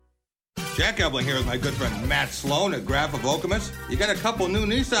Jack Ebling here with my good friend Matt Sloan at Graph of Okemos. You got a couple new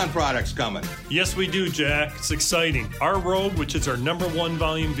Nissan products coming. Yes, we do, Jack. It's exciting. Our Rogue, which is our #1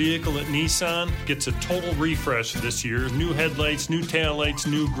 volume vehicle at Nissan, gets a total refresh this year. New headlights, new taillights,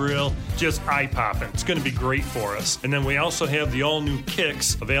 new grille, just eye-popping. It's going to be great for us. And then we also have the all-new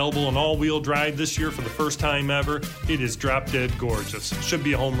Kicks, available in all-wheel drive this year for the first time ever. It is drop-dead gorgeous. Should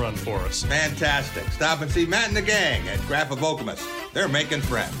be a home run for us. Fantastic. Stop and see Matt and the gang at Graph of Okemos. They're making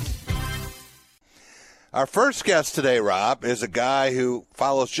friends. Our first guest today, Rob, is a guy who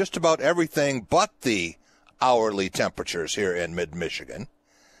follows just about everything but the hourly temperatures here in mid-Michigan.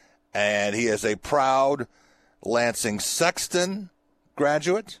 And he is a proud Lansing Sexton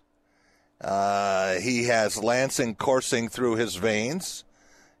graduate. He has Lansing coursing through his veins.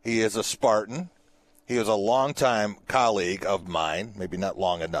 He is a Spartan. He was a longtime colleague of mine, maybe not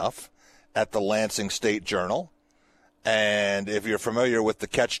long enough, at the Lansing State Journal. And if you're familiar with the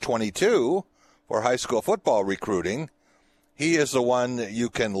Catch-22 for high school football recruiting, he is the one that you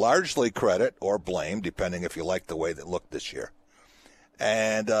can largely credit or blame, depending if you like the way that looked this year.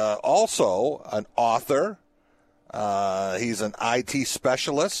 And also an author. He's an IT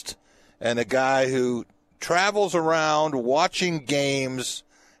specialist and a guy who travels around watching games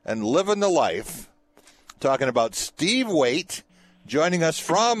and living the life. Talking about Steve Waite, joining us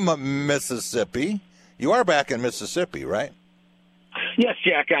from Mississippi. You are back in Mississippi, right? Yes,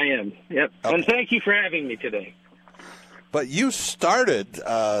 Jack, I am. Yep. Okay. And thank you for having me today. But you started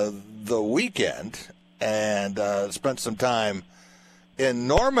the weekend and spent some time in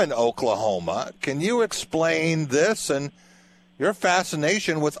Norman, Oklahoma. Can you explain this and your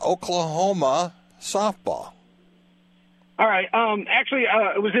fascination with Oklahoma softball? All right. Actually,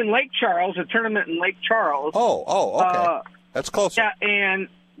 it was in Lake Charles, a tournament in Lake Charles. Oh, okay. That's closer. Yeah, and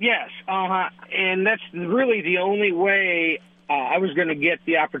yes, and that's really the only way I was going to get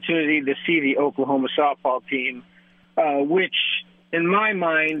the opportunity to see the Oklahoma softball team, which, in my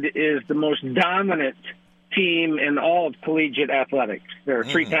mind, is the most dominant team in all of collegiate athletics. They're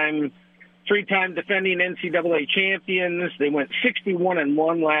three-time defending NCAA champions. They went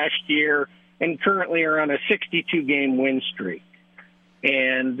 61-1 last year and currently are on a 62-game win streak.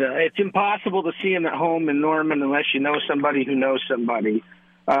 And it's impossible to see them at home in Norman unless you know somebody who knows somebody.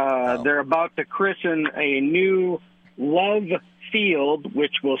 They're about to christen a new Love Field,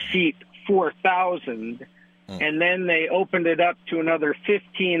 which will seat 4,000, and then they opened it up to another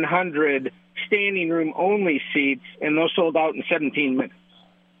 1,500 standing room only seats, and those sold out in 17 minutes.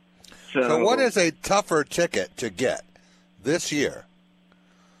 So what is a tougher ticket to get this year?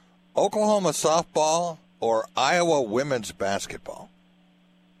 Oklahoma softball or Iowa women's basketball?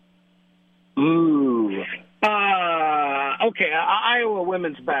 Ooh. Okay, Iowa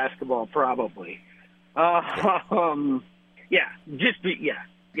women's basketball probably.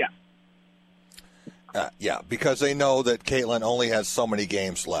 Yeah, because they know that Caitlin only has so many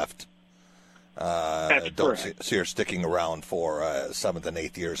games left. Don't see her sticking around for 7th and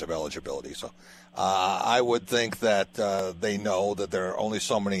 8th years of eligibility. So I would think that they know that there are only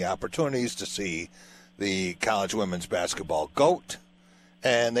so many opportunities to see the college women's basketball GOAT,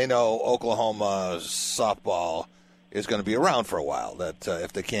 and they know Oklahoma softball is going to be around for a while, that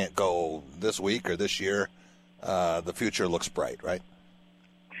if they can't go this week or this year, the future looks bright, right?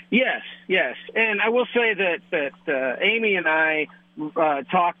 Yes. And I will say that Amy and I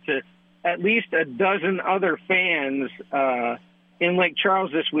talked to at least a dozen other fans in Lake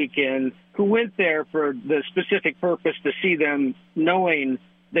Charles this weekend who went there for the specific purpose to see them, knowing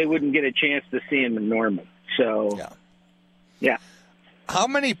they wouldn't get a chance to see them in Norman. So, yeah. How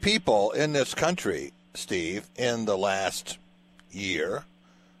many people in this country, Steve, in the last year,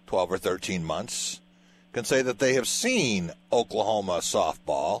 12 or 13 months, can say that they have seen Oklahoma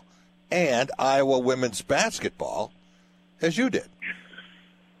softball and Iowa women's basketball as you did?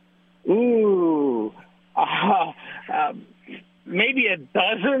 Ooh, maybe a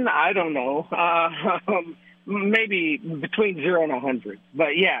dozen. I don't know. Maybe between 0 and 100.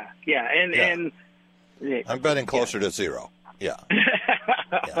 But yeah. And I'm betting closer to 0. Yeah.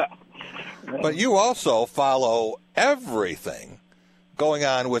 But you also follow everything going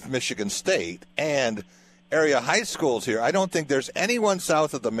on with Michigan State and area high schools here. I don't think there's anyone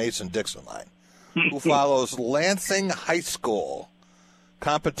south of the Mason-Dixon line who follows Lansing High School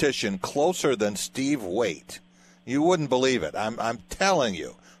competition closer than Steve Waite. You wouldn't believe it. I'm telling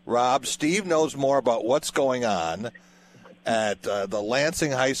you, Rob, Steve knows more about what's going on at the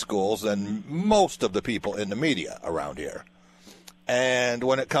Lansing high schools than most of the people in the media around here. And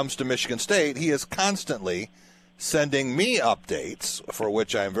when it comes to Michigan State, he is constantly sending me updates, for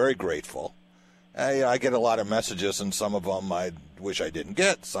which I am very grateful. I get a lot of messages, and some of them I wish I didn't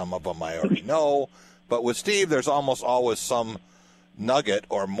get. Some of them I already know. But with Steve, there's almost always some nugget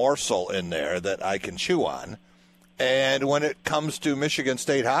or morsel in there that I can chew on. And when it comes to Michigan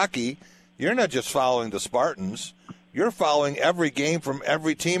State hockey, you're not just following the Spartans. You're following every game from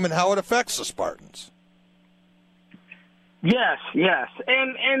every team and how it affects the Spartans. Yes.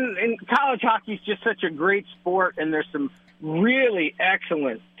 And college hockey is just such a great sport, and there's some really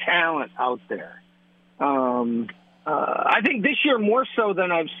excellent talent out there. I think this year more so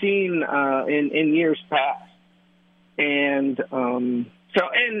than I've seen in years past. And and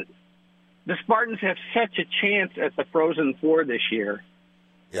the Spartans have such a chance at the Frozen Four this year.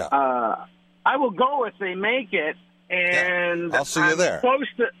 Yeah. I will go if they make it, and I'll see you there.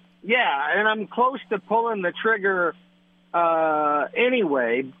 I'm close to pulling the trigger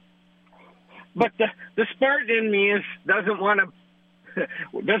anyway. But the Spartan in me doesn't want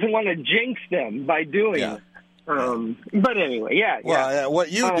to jinx them by doing it. But anyway, Well,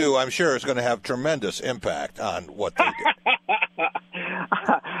 what you do, I'm sure, is going to have tremendous impact on what they do.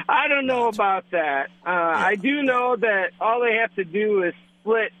 I don't know about that. I do know that all they have to do is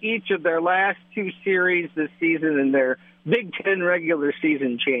split each of their last two series this season, and they're Big Ten regular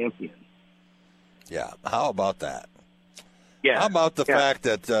season champions. Yeah, how about that? Yeah. How about the fact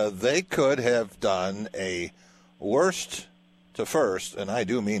that they could have done a worst to first, and I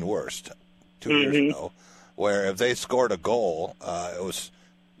do mean worst, 2 years ago, where if they scored a goal, it was,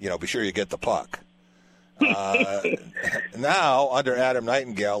 be sure you get the puck. Now, under Adam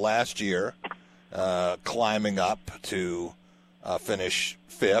Nightingale last year, climbing up to finish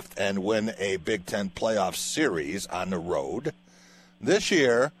fifth and win a Big Ten playoff series on the road. This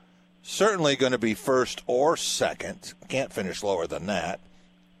year, certainly going to be first or second. Can't finish lower than that.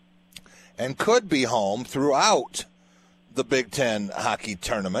 And could be home throughout the Big Ten hockey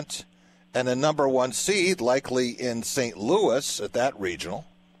tournament. And a number one seed, likely in St. Louis at that regional.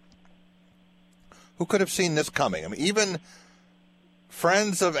 Who could have seen this coming? I mean, even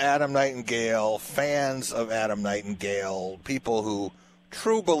friends of Adam Nightingale, fans of Adam Nightingale, people who,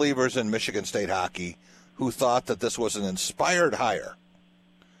 true believers in Michigan State hockey, who thought that this was an inspired hire,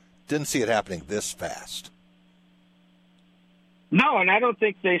 didn't see it happening this fast. No, and I don't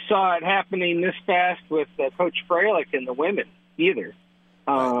think they saw it happening this fast with Coach Freilich and the women either,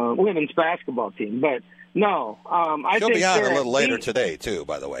 women's basketball team. But no, I She'll think be on a little later today too,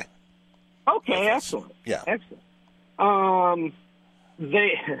 by the way. Okay, excellent. Yeah, excellent.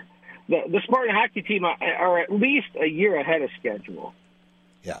 The Spartan hockey team are at least a year ahead of schedule.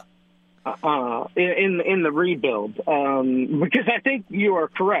 Yeah. In the rebuild, because I think you are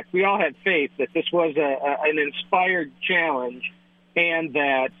correct. We all had faith that this was an inspired challenge, and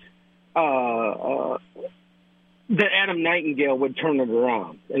that Adam Nightingale would turn it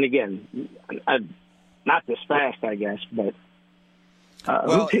around. And again, not this fast, I guess, but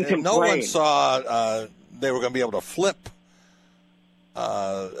well, no one saw they were going to be able to flip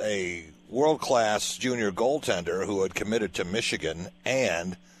a world-class junior goaltender who had committed to Michigan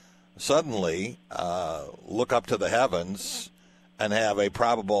and suddenly look up to the heavens and have a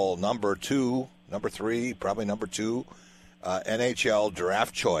probable number two NHL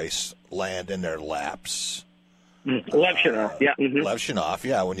draft choice land in their laps. Levshunov, Levshunov,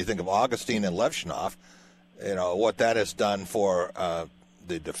 yeah. When you think of Augustine and Levshunov, what that has done for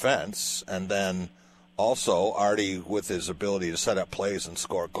the defense, and then also Artie with his ability to set up plays and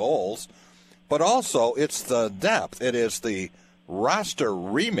score goals. But also, it's the depth. It is the roster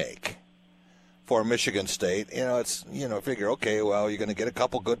remake for Michigan State. It's, figure, okay, well, you're going to get a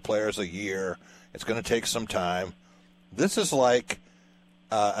couple good players a year. It's going to take some time. This is like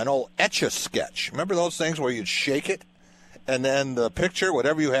an old Etch-a-Sketch. Remember those things where you'd shake it and then the picture,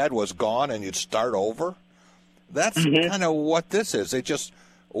 whatever you had, was gone and you'd start over? That's kind of what this is. They just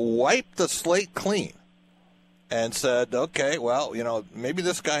wiped the slate clean and said, okay, well, maybe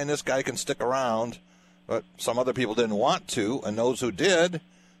this guy and this guy can stick around, but some other people didn't want to, and those who did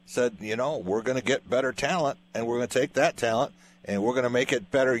said, we're going to get better talent, and we're going to take that talent, and we're going to make it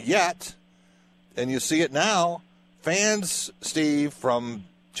better yet. And you see it now. Fans, Steve, from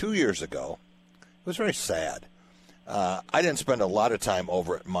 2 years ago, it was very sad. I didn't spend a lot of time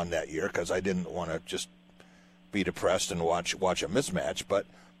over at Munn that year because I didn't want to just be depressed and watch a mismatch, but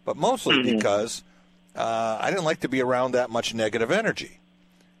mostly because I didn't like to be around that much negative energy.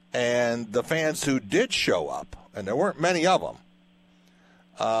 And the fans who did show up, and there weren't many of them,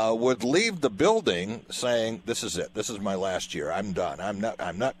 would leave the building saying, "This is it. This is my last year. I'm done.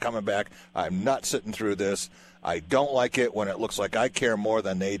 I'm not coming back. I'm not sitting through this. I don't like it when it looks like I care more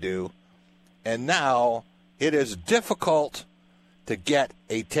than they do." And now it is difficult to get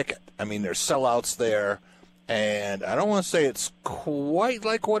a ticket. I mean, there's sellouts there, and I don't want to say it's quite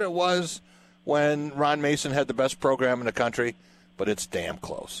like what it was when Ron Mason had the best program in the country, but it's damn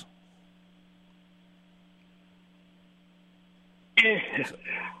close.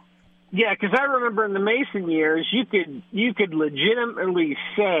 Yeah, because I remember in the Mason years, you could legitimately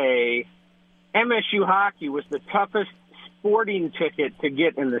say MSU hockey was the toughest sporting ticket to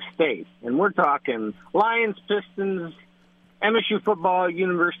get in the state. And we're talking Lions, Pistons, MSU football,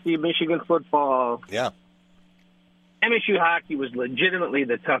 University of Michigan football. Yeah. MSU hockey was legitimately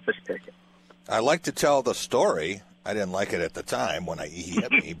the toughest ticket. I like to tell the story. I didn't like it at the time when he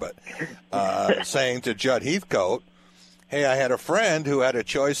hit me, but saying to Judd Heathcote, hey, I had a friend who had a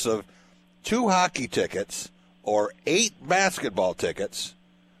choice of 2 hockey tickets or 8 basketball tickets,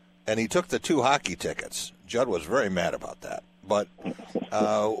 and he took the 2 hockey tickets. Judd was very mad about that. But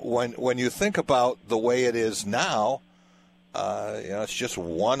when you think about the way it is now, it's just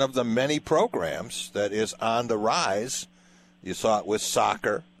one of the many programs that is on the rise. You saw it with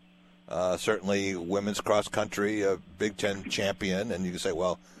soccer, certainly women's cross country, a Big Ten champion, and you can say,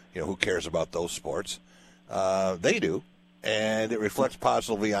 well, who cares about those sports? They do, and it reflects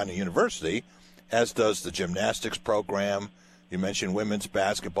positively on the university, as does the gymnastics program. You mentioned women's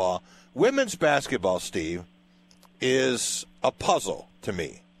basketball. Women's basketball, Steve, is a puzzle to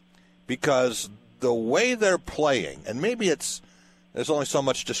me because the way they're playing, and maybe there's only so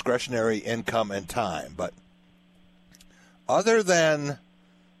much discretionary income and time, but other than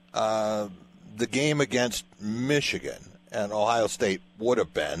the game against Michigan, and Ohio State would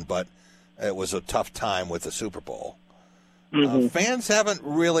have been, but it was a tough time with the Super Bowl, fans haven't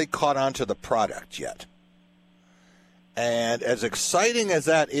really caught on to the product yet. And as exciting as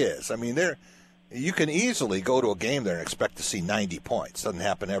that is, I mean, you can easily go to a game there and expect to see 90 points. Doesn't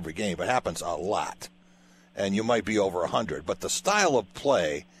happen every game, but happens a lot. And you might be over 100. But the style of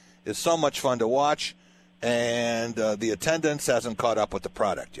play is so much fun to watch, and the attendance hasn't caught up with the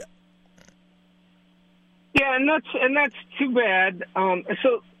product yet. Yeah, and that's too bad.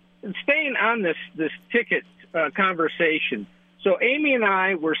 So staying on this ticket conversation. So Amy and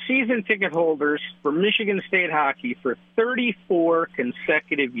I were season ticket holders for Michigan State hockey for 34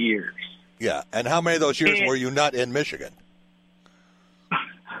 consecutive years. Yeah, and how many of those years were you not in Michigan?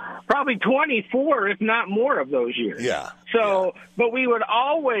 Probably 24, if not more, of those years. Yeah. So, but we would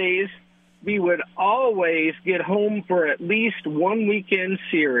always get home for at least one weekend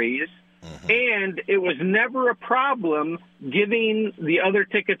series, and it was never a problem giving the other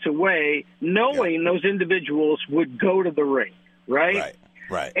tickets away, knowing those individuals would go to the rink. Right.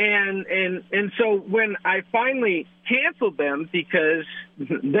 And so when I finally canceled them because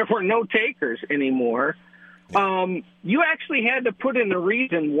there were no takers anymore, you actually had to put in a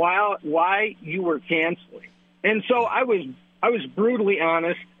reason why you were canceling. And so I was brutally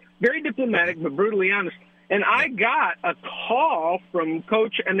honest, very diplomatic, but brutally honest. And I got a call from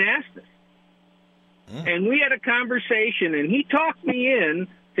Coach Anastas. And we had a conversation, and he talked me in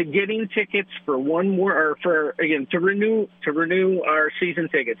to getting tickets for one more, or to renew our season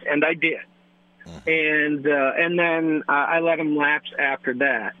tickets, and I did. And then I let him lapse after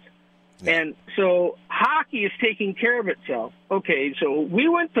that. And so hockey is taking care of itself. Okay, so we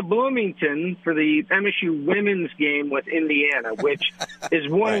went to Bloomington for the MSU women's game with Indiana, which is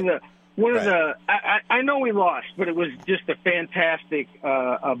one of the. I know we lost, but it was just a fantastic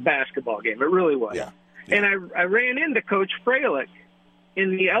basketball game. It really was. Yeah. And I ran into Coach Freilich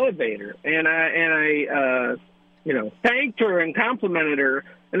in the elevator, and I thanked her and complimented her,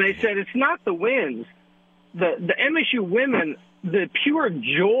 and I said, it's not the wins. The MSU women, the pure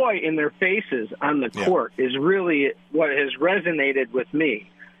joy in their faces on the court is really what has resonated with me.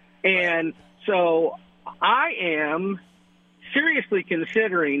 And so I am seriously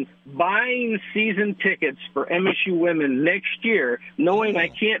considering buying season tickets for MSU women next year, knowing I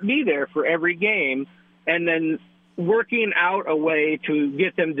can't be there for every game, and then working out a way to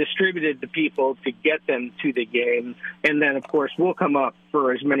get them distributed to people to get them to the game. And then, of course, we'll come up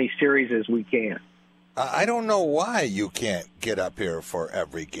for as many series as we can. I don't know why you can't get up here for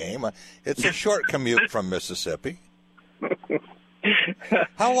every game. It's a short commute from Mississippi.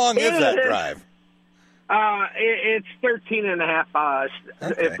 How long is that drive? It's 13 and a half hours.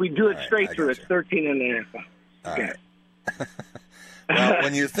 Okay. If we do it straight through, it's 13 and a half hours. All right. Well,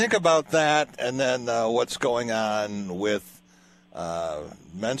 when you think about that, and then what's going on with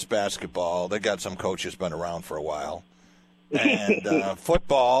men's basketball, they got some coaches been around for a while. And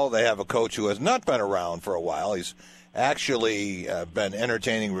football, they have a coach who has not been around for a while. He's actually been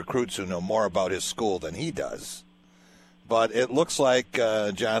entertaining recruits who know more about his school than he does. But it looks like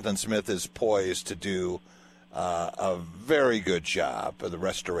Jonathan Smith is poised to do a very good job. The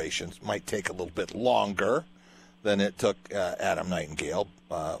restorations might take a little bit longer than it took Adam Nightingale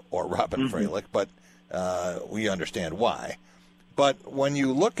or Robin Fralick, but we understand why. But when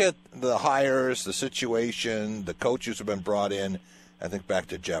you look at the hires, the situation, the coaches have been brought in, I think back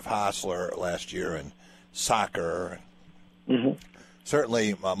to Jeff Hostler last year in soccer.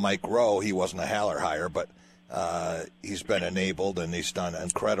 Certainly Mike Rowe, he wasn't a Haller hire, but he's been enabled and he's done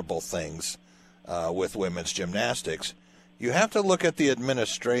incredible things with women's gymnastics. You have to look at the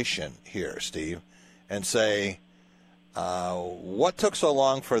administration here, Steve, and say, what took so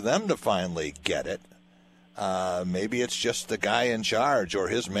long for them to finally get it? Maybe it's just the guy in charge or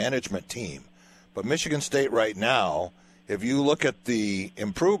his management team. But Michigan State right now, if you look at the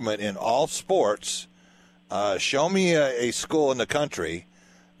improvement in all sports, show me a school in the country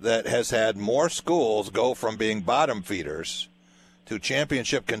that has had more schools go from being bottom feeders to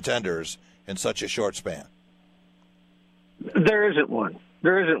championship contenders in such a short span. There isn't one.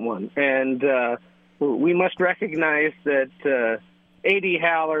 And we must recognize that A.D.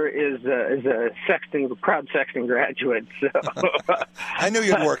 Haller is a proud Sexton graduate. So I knew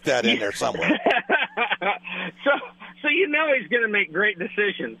you'd work that in there somewhere. So you know he's going to make great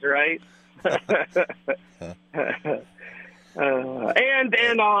decisions, right?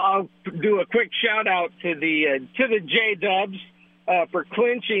 And I'll do a quick shout out to the J-Dubs for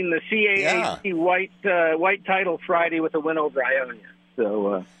clinching the CAAC Waite title Friday with a win over Ionia.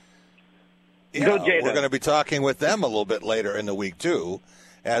 So go J-Dubs. We're going to be talking with them a little bit later in the week too,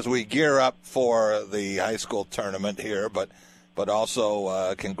 as we gear up for the high school tournament here. But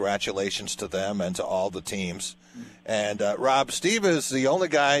also congratulations to them and to all the teams. And Rob, Steve is the only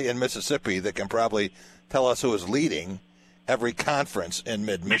guy in Mississippi that can probably tell us who is leading every conference in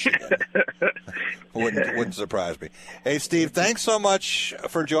mid-Michigan. wouldn't surprise me. Hey, Steve, thanks so much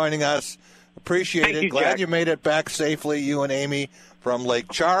for joining us. Appreciate it. Glad you made it back safely, you and Amy, from Lake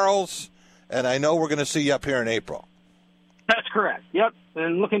Charles. And I know we're going to see you up here in April. That's correct. Yep.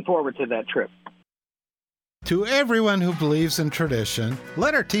 And looking forward to that trip. To everyone who believes in tradition,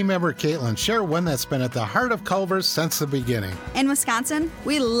 let our team member Caitlin share one that's been at the heart of Culver's since the beginning. In Wisconsin,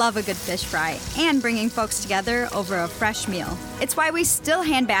 we love a good fish fry and bringing folks together over a fresh meal. It's why we still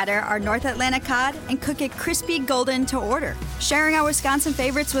hand batter our North Atlantic cod and cook it crispy golden to order. Sharing our Wisconsin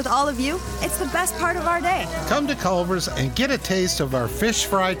favorites with all of you, it's the best part of our day. Come to Culver's and get a taste of our fish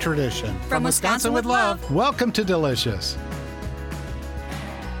fry tradition. From Wisconsin with love. Welcome to Delicious.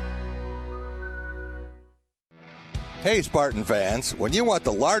 Hey, Spartan fans, when you want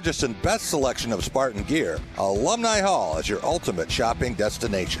the largest and best selection of Spartan gear, Alumni Hall is your ultimate shopping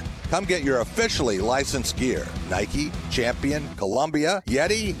destination. Come get your officially licensed gear. Nike, Champion, Columbia,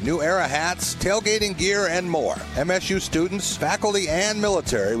 Yeti, New Era hats, tailgating gear, and more. MSU students, faculty, and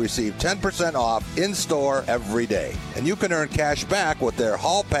military receive 10% off in-store every day. And you can earn cash back with their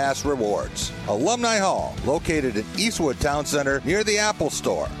Hall Pass rewards. Alumni Hall, located in Eastwood Town Center near the Apple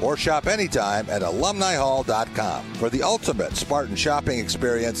Store, or shop anytime at alumnihall.com. For the ultimate Spartan shopping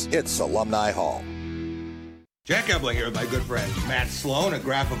experience, it's Alumni Hall. Jack Ebling here with my good friend Matt Sloan at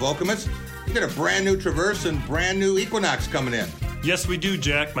Graph of Okemos. You got a brand new Traverse and brand new Equinox coming in. Yes, we do,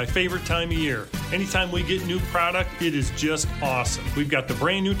 Jack. My favorite time of year. Anytime we get new product, it is just awesome. We've got the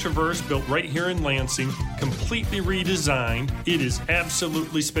brand new Traverse built right here in Lansing, completely redesigned. It is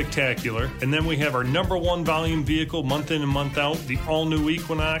absolutely spectacular. And then we have our #1 volume vehicle month in and month out, the all-new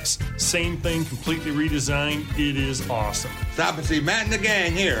Equinox. Same thing, completely redesigned. It is awesome. Stop and see Matt and the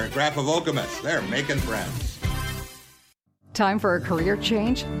gang here at Graph of Okemos. They're making friends. Time for a career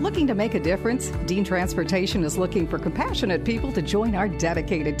change? Looking to make a difference? Dean Transportation is looking for compassionate people to join our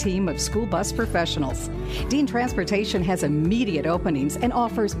dedicated team of school bus professionals. Dean Transportation has immediate openings and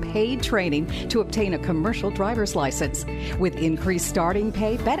offers paid training to obtain a commercial driver's license. With increased starting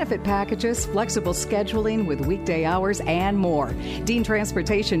pay, benefit packages, flexible scheduling with weekday hours, and more, Dean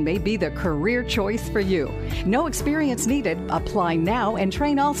Transportation may be the career choice for you. No experience needed. Apply now and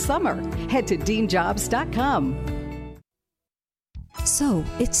train all summer. Head to deanjobs.com. So,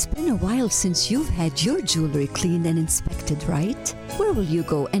 it's been a while since you've had your jewelry cleaned and inspected, right? Where will you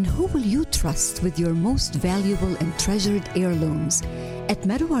go and who will you trust with your most valuable and treasured heirlooms? At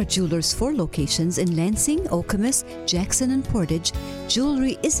Meadowar Jewelers' 4 locations in Lansing, Okemos, Jackson, and Portage,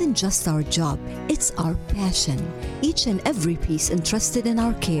 jewelry isn't just our job, it's our passion. Each and every piece entrusted in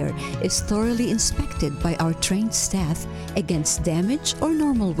our care is thoroughly inspected by our trained staff against damage or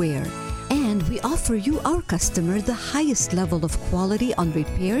normal wear. And we offer you, our customer, the highest level of quality on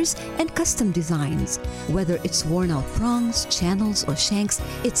repairs and custom designs. Whether it's worn out prongs, channels, or shanks,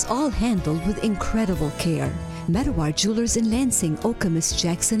 it's all handled with incredible care. Meadowar Jewelers in Lansing, Okemos,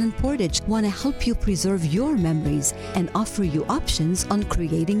 Jackson, and Portage want to help you preserve your memories and offer you options on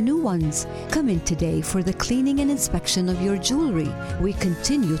creating new ones. Come in today for the cleaning and inspection of your jewelry. We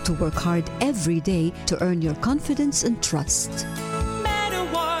continue to work hard every day to earn your confidence and trust.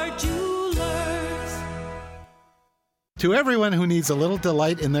 To everyone who needs a little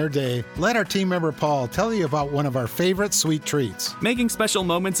delight in their day, let our team member Paul tell you about one of our favorite sweet treats. Making special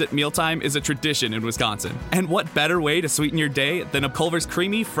moments at mealtime is a tradition in Wisconsin. And what better way to sweeten your day than a Culver's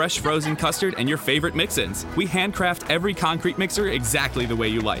creamy, fresh frozen custard and your favorite mix-ins? We handcraft every concrete mixer exactly the way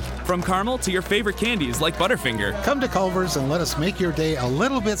you like. From caramel to your favorite candies like Butterfinger. Come to Culver's and let us make your day a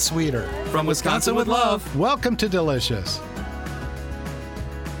little bit sweeter. From Wisconsin with love. Welcome to Delicious.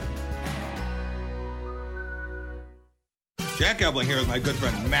 Jack Ebling here with my good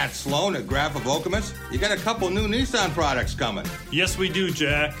friend Matt Sloan at Graph of Okemos. You got a couple new Nissan products coming. Yes, we do,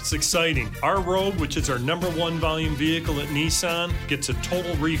 Jack. It's exciting. Our Rogue, which is our #1 volume vehicle at Nissan, gets a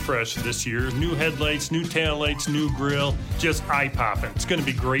total refresh this year. New headlights, new taillights, new grille, just eye-popping. It's going to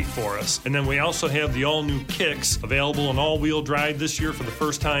be great for us. And then we also have the all-new Kicks available in all-wheel drive this year for the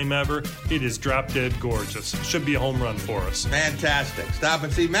first time ever. It is drop-dead gorgeous. Should be a home run for us. Fantastic. Stop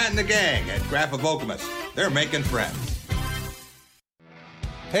and see Matt and the gang at Graph of Okemos. They're making friends.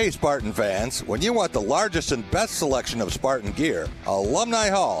 Hey, Spartan fans, when you want the largest and best selection of Spartan gear, Alumni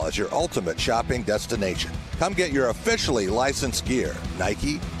Hall is your ultimate shopping destination. Come get your officially licensed gear.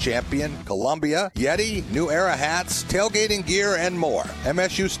 Nike, Champion, Columbia, Yeti, New Era hats, tailgating gear, and more.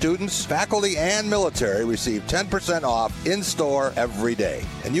 MSU students, faculty, and military receive 10% off in-store every day.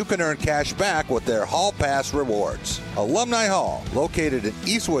 And you can earn cash back with their Hall Pass rewards. Alumni Hall, located in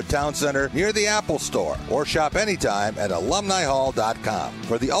Eastwood Town Center near the Apple Store, or shop anytime at alumnihall.com.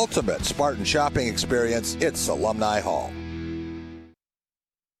 For the ultimate Spartan shopping experience, it's Alumni Hall.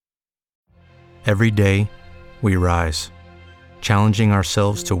 Every day, we rise, challenging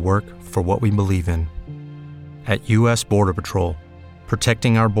ourselves to work for what we believe in. At U.S. Border Patrol,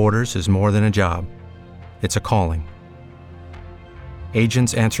 protecting our borders is more than a job. It's a calling.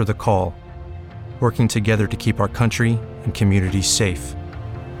 Agents answer the call, working together to keep our country and communities safe.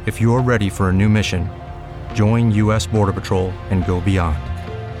 If you're ready for a new mission, join U.S. Border Patrol and go beyond.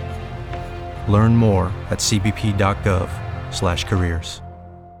 Learn more at cbp.gov/careers.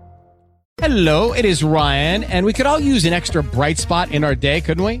 Hello, it is Ryan, and we could all use an extra bright spot in our day,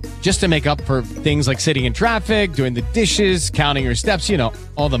 couldn't we? Just to make up for things like sitting in traffic, doing the dishes, counting your steps, you know,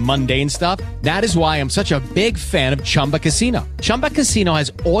 all the mundane stuff. That is why I'm such a big fan of Chumba Casino. Chumba Casino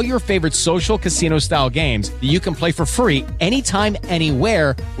has all your favorite social casino-style games that you can play for free anytime,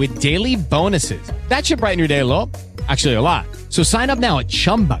 anywhere with daily bonuses. That should brighten your day a little. Actually, a lot. So sign up now at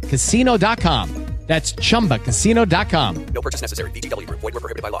ChumbaCasino.com. That's ChumbaCasino.com. No purchase necessary. VGW Group. Void where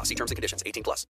prohibited by law. See terms and conditions. 18+.